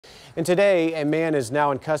And today, a man is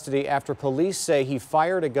now in custody after police say he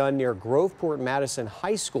fired a gun near Groveport Madison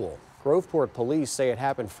High School. Groveport police say it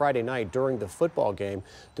happened Friday night during the football game.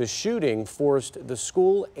 The shooting forced the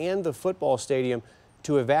school and the football stadium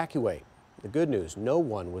to evacuate. The good news, no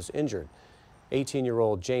one was injured.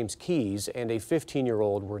 18-year-old James Keys and a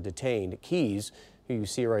 15-year-old were detained. Keys, who you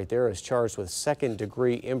see right there, is charged with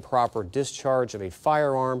second-degree improper discharge of a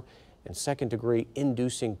firearm and second-degree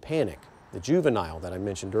inducing panic. The juvenile that I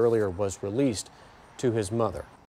mentioned earlier was released to his mother.